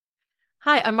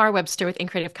Hi, I'm Mara Webster with In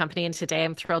Creative Company, and today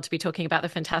I'm thrilled to be talking about the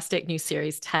fantastic new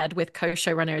series TED with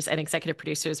co-showrunners and executive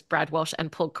producers Brad Walsh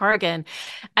and Paul Corrigan.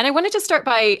 And I wanted to start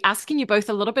by asking you both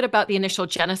a little bit about the initial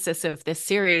genesis of this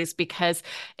series, because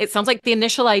it sounds like the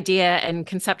initial idea and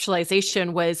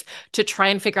conceptualization was to try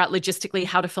and figure out logistically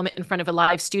how to film it in front of a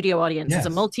live studio audience as a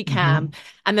Yes. multicam.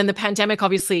 And then the pandemic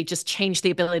obviously just changed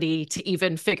the ability to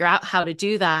even figure out how to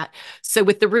do that. So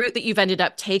with the route that you've ended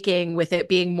up taking, with it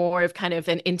being more of kind of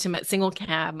an intimate single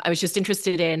cam, I was just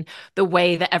interested in the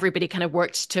way that everybody kind of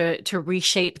worked to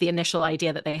reshape the initial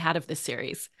idea that they had of this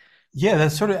series. Yeah,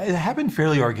 that's sort of it happened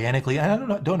fairly organically. I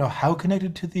don't know how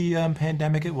connected to the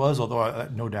pandemic it was, although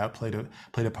no doubt played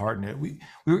a part in it. We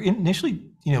were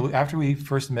initially, after we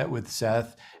first met with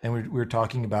Seth and we were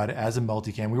talking about it as a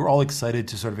multicam, we were all excited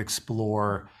to sort of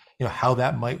explore, how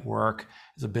that might work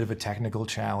as a bit of a technical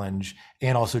challenge,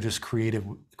 and also just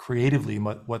creatively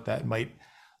what that might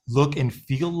look and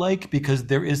feel like, because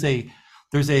there's an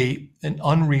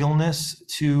unrealness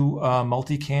to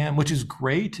multicam, which is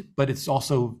great, but it's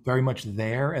also very much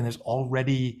there, and there's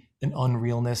already an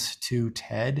unrealness to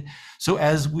TED. So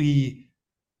as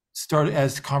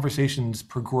conversations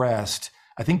progressed,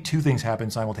 I think two things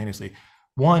happened simultaneously.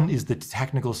 One is the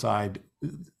technical side.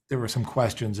 There were some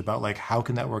questions about, like, how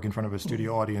can that work in front of a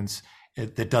studio audience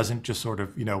that doesn't just sort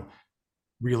of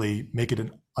really make it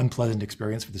an unpleasant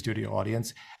experience for the studio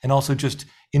audience. And also, just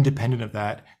independent of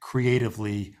that,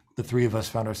 creatively, the three of us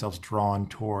found ourselves drawn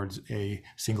towards a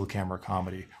single camera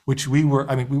comedy, which we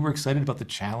were excited about the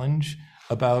challenge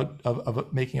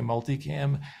of making a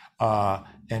multicam.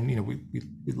 And we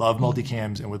love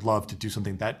multicams and would love to do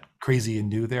something that crazy and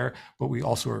new there, but we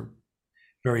also are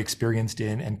very experienced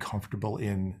in and comfortable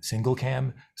in single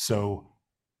cam. So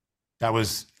that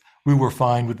was we were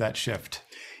fine with that shift.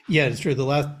 Yeah, it's true. The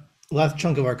last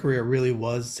chunk of our career really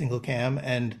was single cam,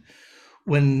 and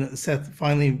when Seth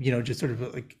finally, just sort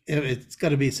of like it's got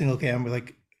to be single cam, we're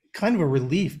like kind of a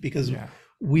relief because Yeah.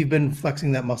 we've been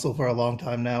flexing that muscle for a long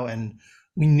time now, and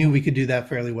we knew we could do that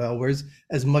fairly well. Whereas,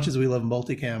 as much as we love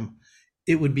multicam,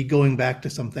 it would be going back to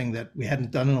something that we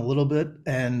hadn't done in a little bit,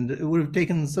 and it would have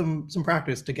taken some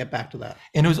practice to get back to that.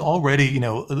 And it was already,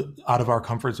 out of our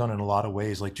comfort zone in a lot of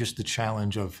ways, like just the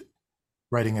challenge of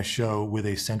writing a show with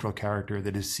a central character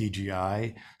that is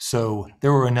CGI. So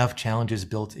there were enough challenges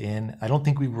built in. I don't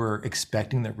think we were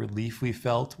expecting the relief we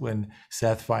felt when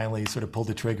Seth finally sort of pulled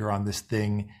the trigger on this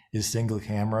thing is single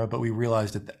camera, but we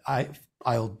realized that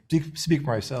I'll speak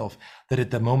for myself, that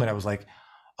at the moment I was like,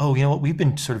 oh, you know what? We've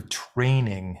been sort of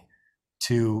training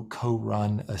to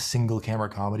co-run a single camera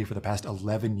comedy for the past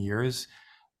 11 years.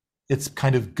 It's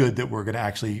kind of good that we're going to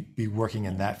actually be working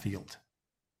in that field.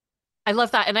 I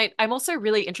love that. And I'm also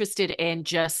really interested in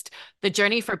just the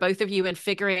journey for both of you in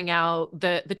figuring out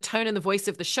the tone and the voice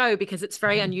of the show, because it's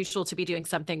very unusual to be doing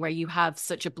something where you have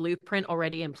such a blueprint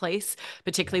already in place,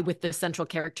 particularly Yeah. with the central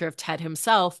character of Ted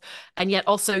himself. And yet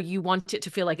also you want it to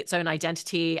feel like its own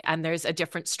identity. And there's a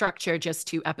different structure just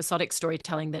to episodic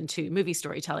storytelling than to movie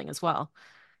storytelling as well.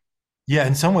 Yeah,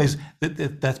 in some ways,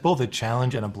 that's both a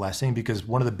challenge and a blessing, because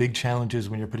one of the big challenges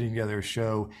when you're putting together a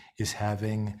show is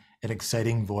having an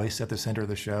exciting voice at the center of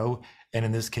the show. And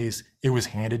in this case, it was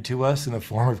handed to us in the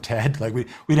form of Ted. Like we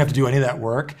didn't have to do any of that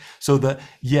work. So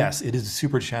yes, it is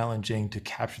super challenging to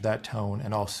capture that tone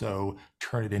and also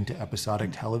turn it into episodic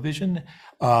television.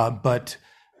 But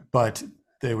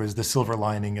there was the silver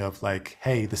lining of, like,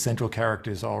 hey, the central character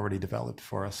is already developed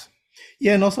for us.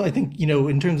 Yeah, and also I think,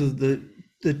 in terms of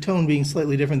the tone being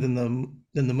slightly different than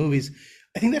the movies,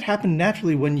 I think that happened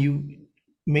naturally when you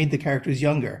made the characters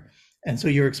younger. And so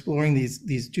you're exploring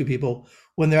these two people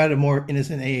when they're at a more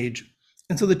innocent age.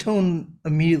 And so the tone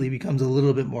immediately becomes a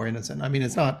little bit more innocent. I mean,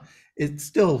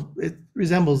 it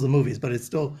resembles the movies, but it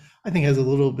still, I think, has a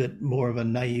little bit more of a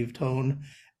naive tone.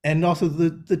 And also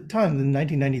the time in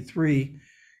 1993,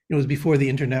 it was before the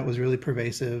internet was really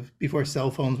pervasive, before cell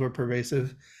phones were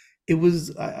pervasive. It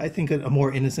was, I think, a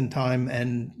more innocent time,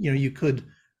 and you could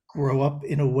grow up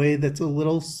in a way that's a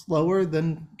little slower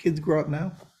than kids grow up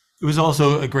now. It was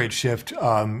also a great shift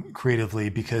creatively,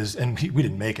 because, and we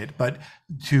didn't make it, but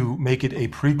to make it a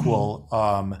prequel,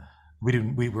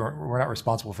 we're not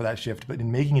responsible for that shift. But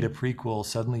in making it a prequel,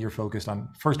 suddenly you're focused on,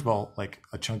 first of all, like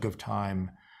a chunk of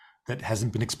time that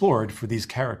hasn't been explored for these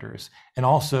characters, and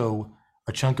also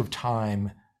a chunk of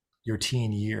time, your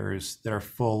teen years, that are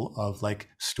full of, like,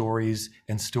 stories,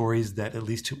 and stories that, at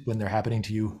least when they're happening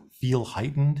to you, feel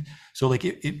heightened. So, like,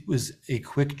 it was a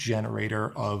quick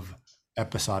generator of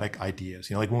episodic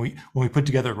ideas. Like when we put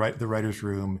together the writer's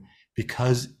room,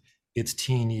 because it's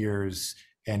teen years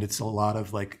and it's a lot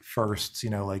of, like, firsts,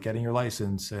 like getting your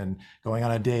license and going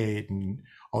on a date and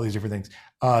all these different things.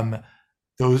 Um,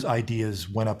 those ideas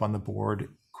went up on the board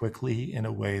quickly in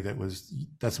a way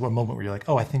that's one moment where you're like,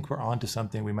 oh, I think we're on to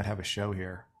something. We might have a show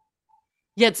here.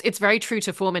 Yeah, it's very true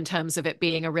to form in terms of it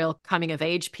being a real coming of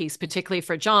age piece, particularly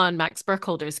for John, Max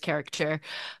Burkholder's character.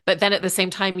 But then at the same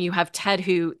time, you have Ted,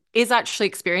 who is actually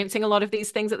experiencing a lot of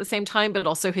these things at the same time, but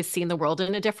also has seen the world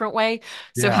in a different way.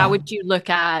 So, how Yeah. would you look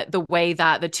at the way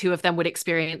that the two of them would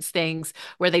experience things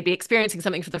where they'd be experiencing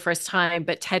something for the first time,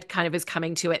 but Ted kind of is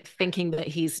coming to it thinking that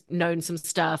he's known some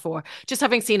stuff or just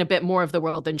having seen a bit more of the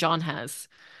world than John has?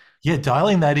 Yeah,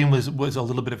 dialing that in was a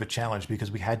little bit of a challenge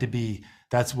because we had to be.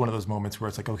 That's one of those moments where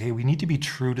it's like, okay, we need to be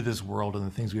true to this world and the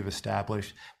things we've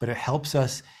established, but it helps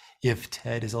us if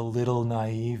Ted is a little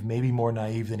naive, maybe more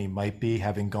naive than he might be,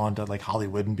 having gone to like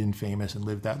Hollywood and been famous and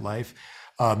lived that life.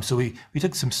 So we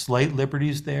took some slight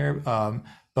liberties there,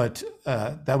 but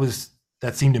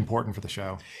that seemed important for the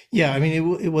show. Yeah, I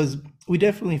mean, it was, we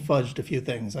definitely fudged a few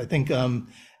things. I think, and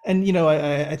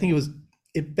I think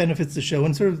it benefits the show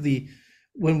and sort of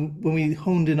when we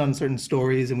honed in on certain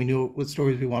stories and we knew what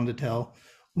stories we wanted to tell,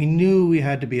 we knew we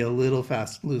had to be a little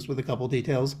fast and loose with a couple of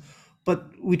details, but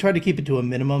we tried to keep it to a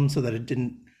minimum so that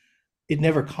it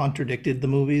never contradicted the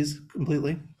movies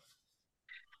completely.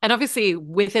 And obviously,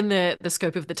 within the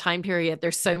scope of the time period,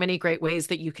 there's so many great ways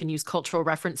that you can use cultural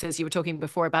references. You were talking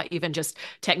before about even just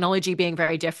technology being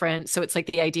very different. So it's like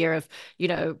the idea of,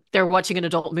 they're watching an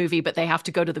adult movie, but they have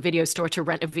to go to the video store to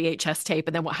rent a VHS tape.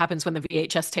 And then what happens when the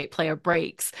VHS tape player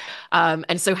breaks?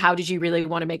 And so how did you really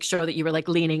want to make sure that you were like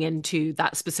leaning into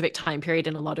that specific time period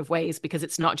in a lot of ways? Because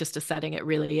it's not just a setting, it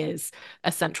really is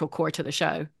a central core to the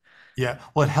show. Yeah,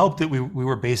 well, it helped that we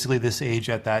were basically this age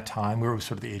at that time. We were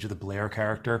sort of the age of the Blaire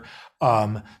character.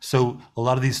 So a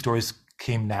lot of these stories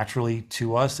came naturally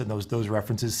to us, and those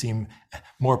references seem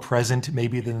more present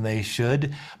maybe than they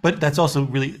should. But that's also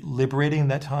really liberating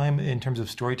that time in terms of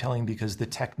storytelling because the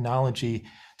technology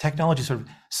sort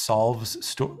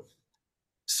of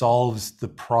solves the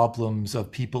problems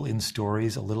of people in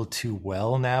stories a little too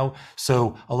well now.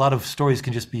 So a lot of stories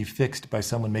can just be fixed by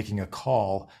someone making a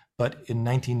call. But in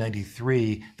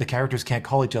 1993, the characters can't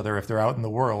call each other if they're out in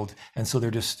the world. And so they're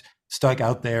just stuck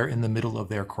out there in the middle of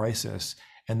their crisis.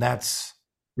 And that's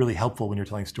really helpful when you're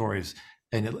telling stories.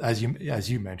 And as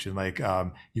you mentioned, like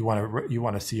you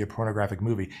want to see a pornographic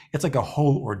movie. It's like a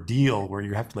whole ordeal where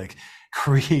you have to like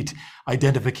create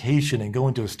identification and go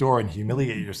into a store and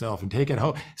humiliate yourself and take it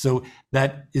home. So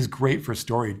that is great for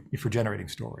generating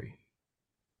story.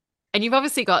 And you've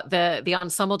obviously got the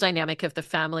ensemble dynamic of the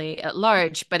family at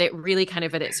large, but it really kind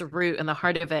of at its root and the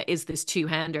heart of it is this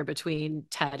two-hander between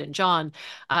Ted and John.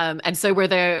 And so were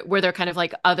there kind of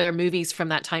like other movies from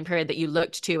that time period that you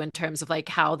looked to in terms of like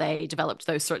how they developed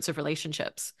those sorts of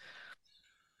relationships?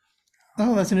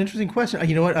 Oh, that's an interesting question.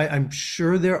 You know what? I'm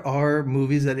sure there are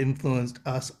movies that influenced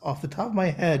us. Off the top of my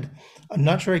head, I'm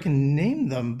not sure I can name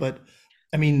them, but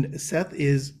I mean, Seth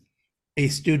is a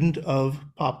student of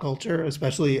pop culture,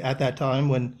 especially at that time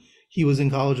when he was in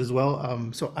college as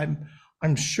well. So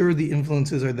I'm sure the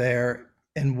influences are there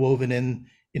and woven in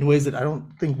ways that I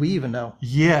don't think we even know.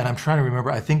 Yeah, and I'm trying to remember.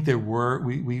 I think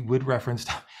we would reference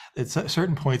at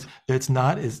certain points. It's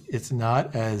not as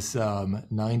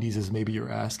 90s as maybe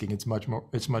you're asking. It's much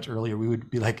earlier. We would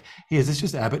be like, hey, is this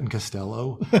just Abbott and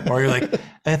Costello? Or you're like,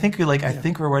 I think I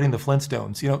think we're writing the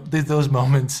Flintstones. Those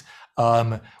moments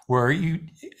where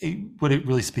what it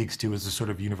really speaks to is the sort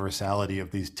of universality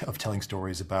of telling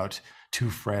stories about two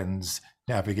friends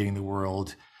navigating the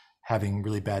world, having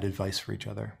really bad advice for each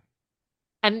other.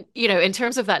 And, in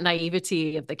terms of that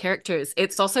naivety of the characters,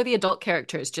 it's also the adult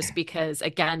characters, just because,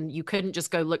 again, you couldn't just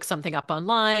go look something up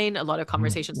online. A lot of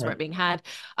conversations weren't being had.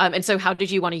 And so how did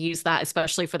you want to use that,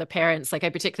 especially for the parents? Like, I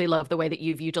particularly love the way that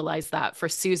you've utilized that for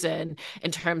Susan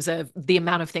in terms of the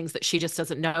amount of things that she just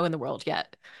doesn't know in the world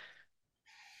yet.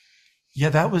 Yeah,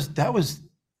 that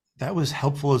was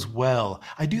helpful as well.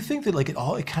 I do think that like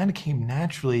it kind of came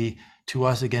naturally to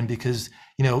us again because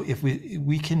if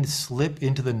we can slip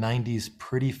into the 90s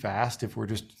pretty fast if we're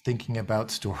just thinking about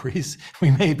stories.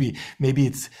 Maybe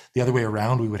it's the other way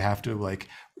around. We would have to like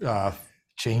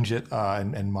change it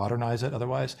and modernize it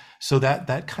otherwise. So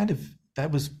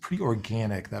that was pretty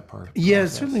organic, that part. Yeah, it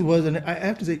certainly was. And I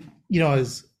have to say,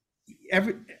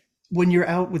 when you're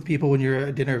out with people, when you're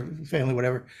at dinner, family,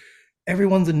 whatever,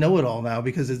 everyone's a know-it-all now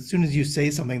because as soon as you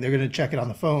say something, they're going to check it on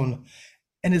the phone.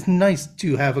 And it's nice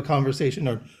to have a conversation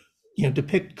or,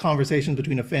 depict conversations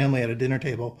between a family at a dinner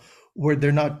table where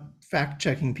they're not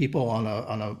fact-checking people on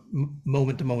a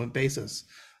moment-to-moment basis.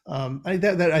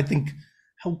 I think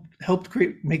helped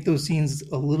make those scenes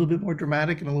a little bit more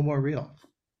dramatic and a little more real.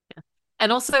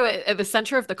 And also at the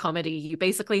center of the comedy, you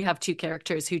basically have two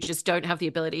characters who just don't have the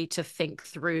ability to think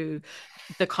through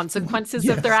the consequences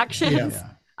of their Yes. Yeah.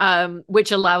 actions.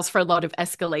 Which allows for a lot of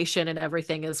escalation and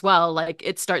everything as well. Like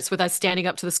it starts with us standing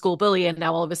up to the school bully, and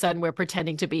now all of a sudden we're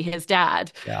pretending to be his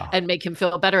dad Yeah. and make him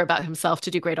feel better about himself to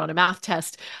do great on a math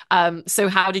test. So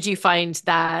how did you find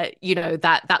that,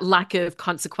 that lack of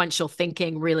consequential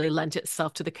thinking really lent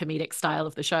itself to the comedic style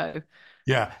of the show?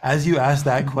 Yeah, as you asked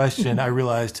that question, I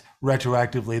realized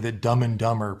retroactively that Dumb and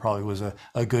Dumber probably was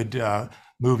a good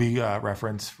movie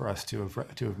reference for us to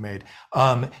have made.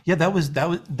 Yeah,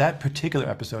 that particular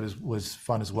episode was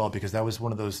fun as well, because that was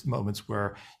one of those moments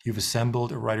where you've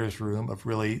assembled a writer's room of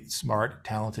really smart,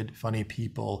 talented, funny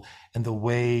people, and the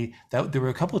way that there were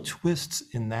a couple of twists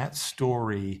in that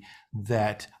story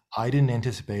that I didn't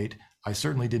anticipate. I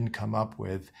certainly didn't come up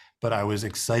with, but I was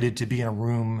excited to be in a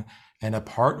room and a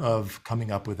part of coming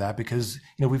up with that, because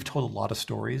we've told a lot of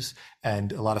stories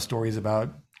and a lot of stories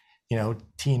about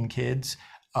teen kids,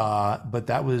 but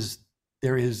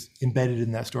there is embedded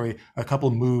in that story a couple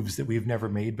moves that we've never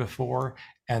made before,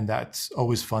 and that's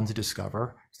always fun to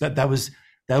discover. So that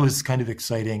was kind of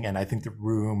exciting, and I think the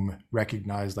room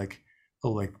recognized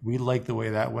we like the way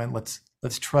that went.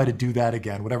 Let's try to do that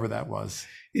again, whatever that was.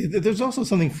 There's also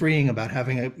something freeing about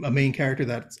having a main character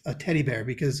that's a teddy bear,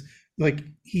 because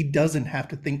he doesn't have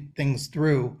to think things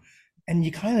through, and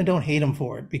you kind of don't hate him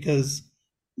for it, because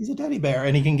he's a teddy bear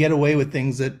and he can get away with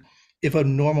things that if a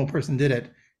normal person did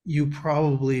it, you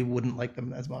probably wouldn't like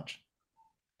them as much.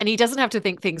 And he doesn't have to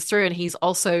think things through. And he's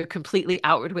also completely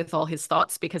outward with all his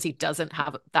thoughts because he doesn't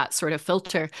have that sort of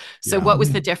filter. So, Yeah. what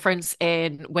was the difference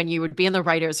in when you would be in the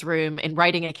writer's room in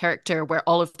writing a character where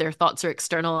all of their thoughts are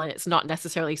external and it's not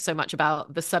necessarily so much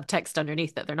about the subtext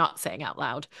underneath that they're not saying out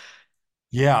loud?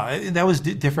 Yeah, that was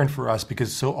different for us,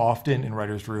 because so often in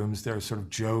writers' rooms there are sort of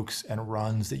jokes and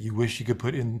runs that you wish you could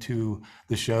put into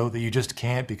the show that you just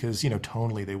can't, because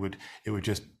tonally it would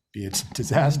just be a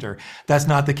disaster. That's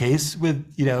not the case with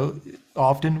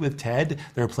often with Ted.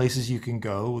 There are places you can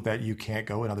go that you can't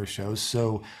go in other shows.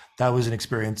 So that was an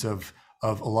experience of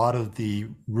a lot of the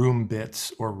room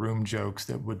bits or room jokes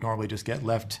that would normally just get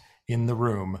left in the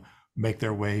room make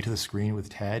their way to the screen with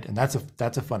Ted, and that's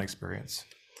a fun experience.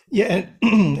 Yeah,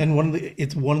 and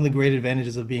it's one of the great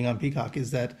advantages of being on Peacock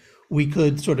is that we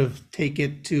could sort of take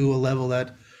it to a level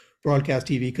that broadcast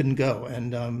TV couldn't go,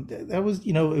 and that was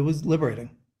it was liberating.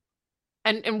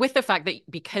 And with the fact that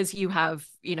because you have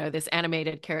this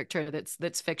animated character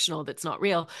that's fictional, that's not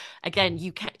real, again,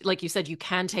 you can, like you said, you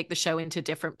can take the show into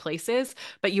different places,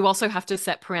 but you also have to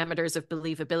set parameters of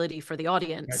believability for the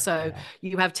audience. Right. So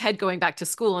you have Ted going back to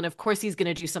school, and of course he's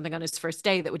going to do something on his first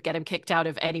day that would get him kicked out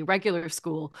of any regular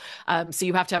school. So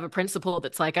you have to have a principal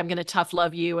that's like, I'm going to tough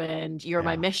love you and you're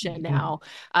my mission now.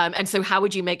 And so how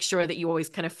would you make sure that you always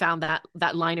kind of found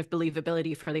that line of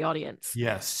believability for the audience?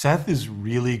 Yes, Seth is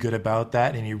really good about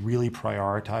that, and he really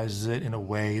prioritizes it in a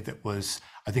way that was,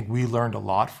 I think we learned a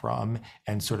lot from,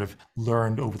 and sort of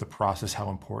learned over the process how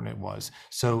important it was.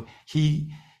 So he's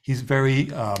very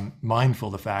mindful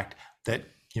of the fact that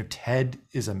Ted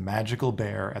is a magical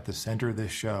bear at the center of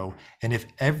this show, and if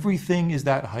everything is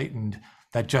that heightened,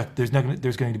 that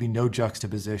there's going to be no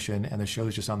juxtaposition, and the show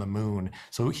is just on the moon.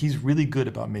 So he's really good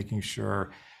about making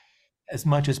sure, as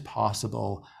much as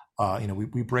possible,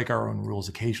 we break our own rules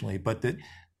occasionally, but that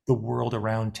the world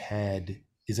around Ted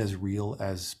is as real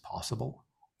as possible,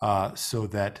 so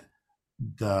that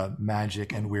the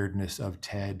magic and weirdness of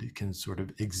Ted can sort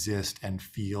of exist and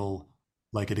feel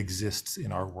like it exists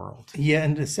in our world. Yeah,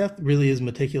 and Seth really is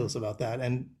meticulous about that,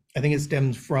 and I think it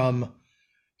stems from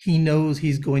he knows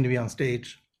he's going to be on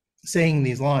stage saying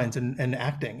these lines and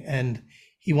acting, and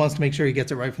he wants to make sure he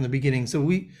gets it right from the beginning. So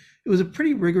it was a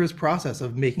pretty rigorous process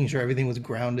of making sure everything was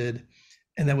grounded,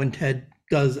 and that when Ted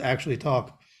does actually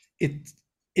talk,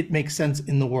 it makes sense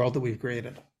in the world that we've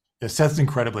created. Yeah, Seth's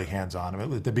incredibly hands-on. I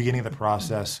mean, at the beginning of the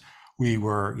process, we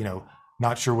were,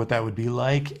 not sure what that would be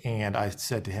like, and I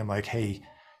said to him, like, hey,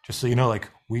 just so you know,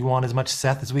 like, we want as much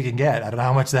Seth as we can get. I don't know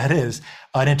how much that is,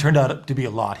 and it turned out to be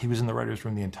a lot. He was in the writers'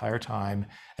 room the entire time,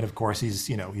 and of course, he's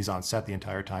on set the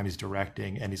entire time. He's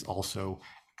directing, and he's also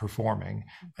performing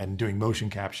and doing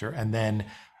motion capture, and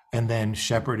then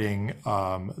shepherding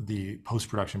the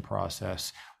post-production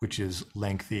process, which is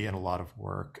lengthy and a lot of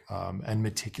work, and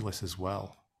meticulous as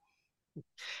well.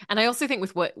 And I also think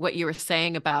with what you were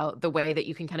saying about the way that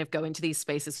you can kind of go into these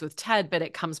spaces with Ted, but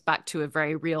it comes back to a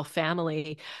very real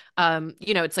family.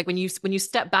 It's like when you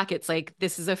step back, it's like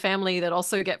this is a family that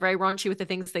also get very raunchy with the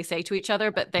things they say to each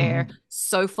other, but they're Mhm.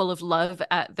 so full of love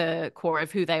at the core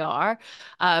of who they are.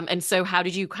 And so how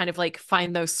did you kind of like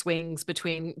find those swings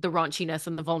between the raunchiness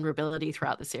and the vulnerability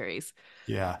throughout the series?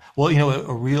 Yeah. Well, you know,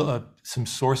 a real some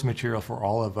source material for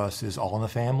all of us is All in the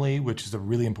Family, which is a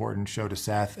really important show to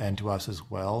Seth and to us as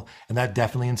well, and that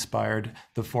definitely inspired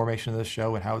the formation of the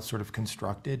show and how it's sort of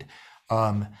constructed.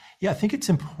 Um, yeah, I think it's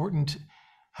important.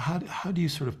 How do you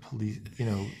sort of police,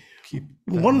 keep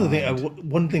that in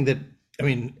mind? One thing that I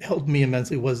mean helped me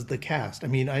immensely was the cast. I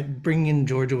mean, I bring in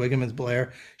Georgia Wiggum as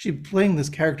Blaire. She's playing this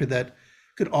character that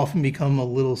could often become a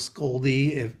little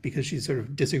scoldy because she's sort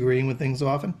of disagreeing with things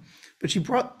often, but she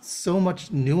brought so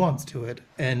much nuance to it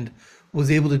and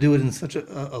was able to do it in such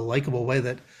a likable way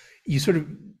that you sort of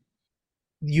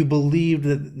you believed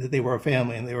that they were a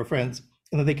family and they were friends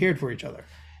and that they cared for each other.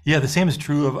 Yeah, the same is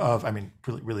true of I mean,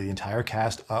 really the entire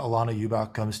cast. Alana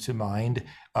Ubach comes to mind.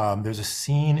 There's a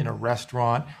scene in a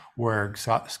restaurant where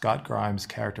Scott Grimes'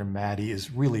 character Matty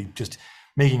is really just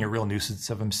making a real nuisance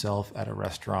of himself at the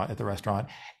restaurant.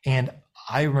 And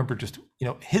I remember just,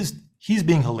 he's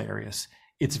being hilarious.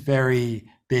 It's very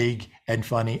big and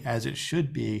funny as it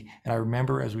should be. And I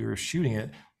remember as we were shooting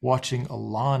it, watching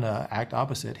Alana act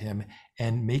opposite him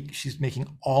and she's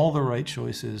making all the right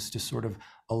choices to sort of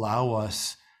allow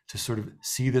us to sort of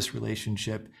see this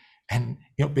relationship and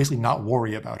basically not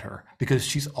worry about her because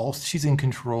she's in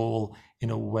control in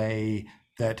a way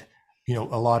that a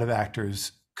lot of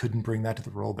actors couldn't bring that to the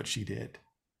role, but she did.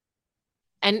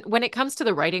 And when it comes to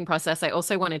the writing process, I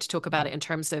also wanted to talk about it in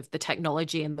terms of the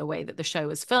technology and the way that the show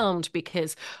is filmed,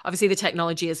 because obviously the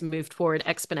technology has moved forward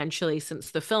exponentially since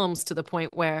the films to the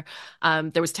point where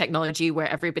there was technology where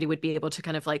everybody would be able to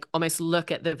kind of like almost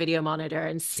look at the video monitor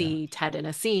and Yeah. see Ted in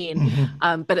a scene.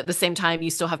 Mhm. But at the same time,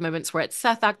 you still have moments where it's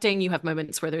Seth acting. You have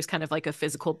moments where there's kind of like a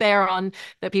physical bear on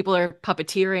that people are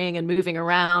puppeteering and moving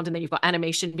around. And then you've got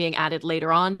animation being added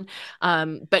later on.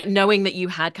 But knowing that you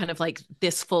had kind of like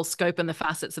this full scope and the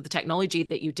facets of the technology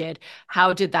that you did,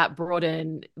 how did that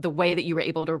broaden the way that you were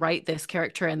able to write this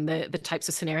character and the types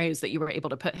of scenarios that you were able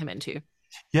to put him into?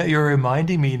 Yeah, you're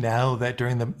reminding me now that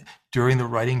during the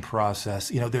writing process,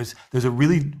 there's a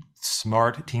really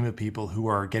smart team of people who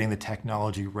are getting the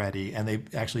technology ready, and they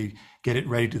actually get it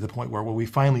ready to the point where when we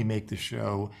finally make the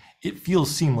show, it feels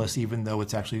seamless, even though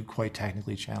it's actually quite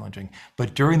technically challenging.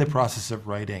 But during the process of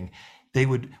writing, they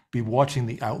would be watching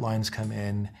the outlines come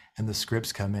in and the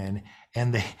scripts come in,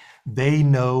 and they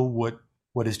know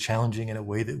what is challenging in a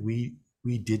way that we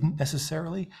didn't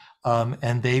necessarily.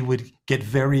 And they would get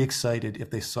very excited if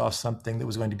they saw something that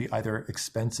was going to be either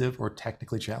expensive or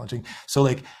technically challenging. So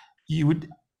like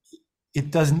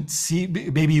it doesn't seem,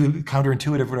 maybe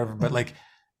counterintuitive or whatever, but like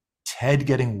Ted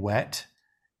getting wet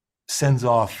sends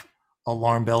off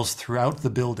alarm bells throughout the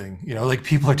building. Like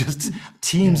people are just,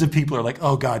 teams of people are like,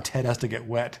 oh God, Ted has to get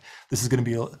wet. This is going to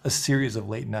be a series of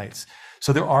late nights.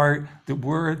 So there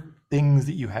were things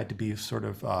that you had to be sort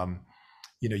of,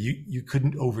 you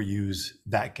couldn't overuse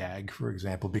that gag, for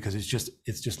example, because it's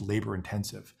just labor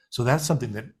intensive. So that's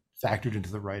something that factored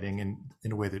into the writing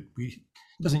in a way that we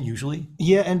doesn't usually.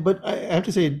 Yeah, but I have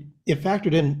to say it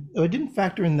factored in. It didn't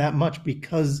factor in that much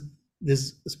because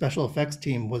this special effects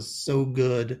team was so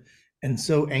good and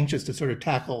so anxious to sort of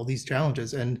tackle these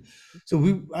challenges, and so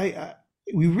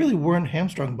we really weren't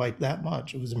hamstrung by that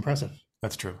much. It was impressive.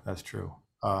 That's true. That's true.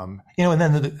 And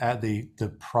then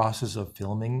the process of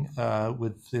filming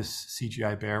with this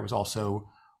CGI bear was also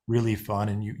really fun,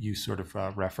 and you sort of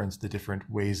referenced the different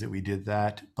ways that we did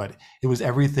that. But it was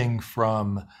everything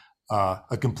from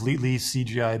a completely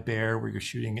CGI bear where you're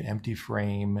shooting an empty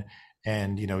frame,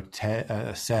 and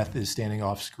Seth is standing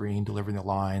off screen delivering the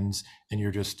lines, and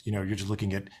you're just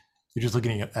looking at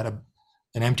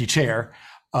an empty chair.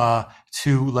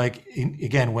 To like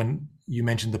again, when you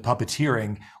mentioned the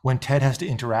puppeteering, when Ted has to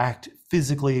interact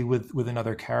physically with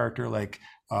another character, like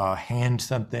hand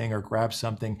something or grab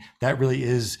something, that really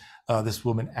is this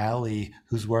woman Allie,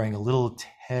 who's wearing a little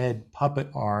Ted puppet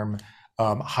arm,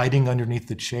 hiding underneath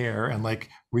the chair and like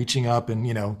reaching up and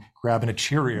grabbing a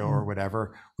Cheerio or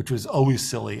whatever, which was always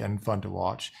silly and fun to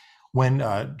watch. When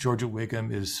Georgia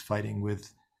Wiggum is fighting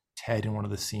with Ted in one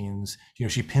of the scenes,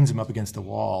 she pins him up against the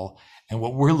wall, and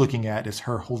what we're looking at is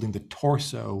her holding the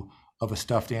torso of a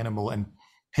stuffed animal and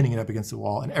pinning it up against the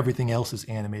wall, and everything else is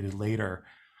animated later.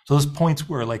 So those points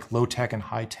where like low tech and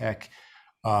high tech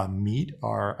meet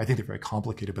I think they're very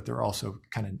complicated, but they're also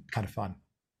kind of fun.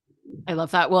 I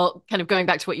love that. Well, kind of going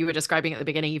back to what you were describing at the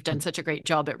beginning, you've done such a great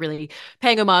job at really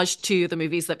paying homage to the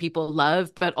movies that people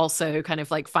love, but also kind of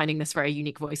like finding this very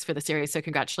unique voice for the series. So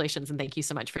congratulations and thank you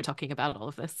so much for talking about all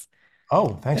of this.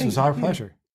 Oh, thanks. It was Thank our you. pleasure.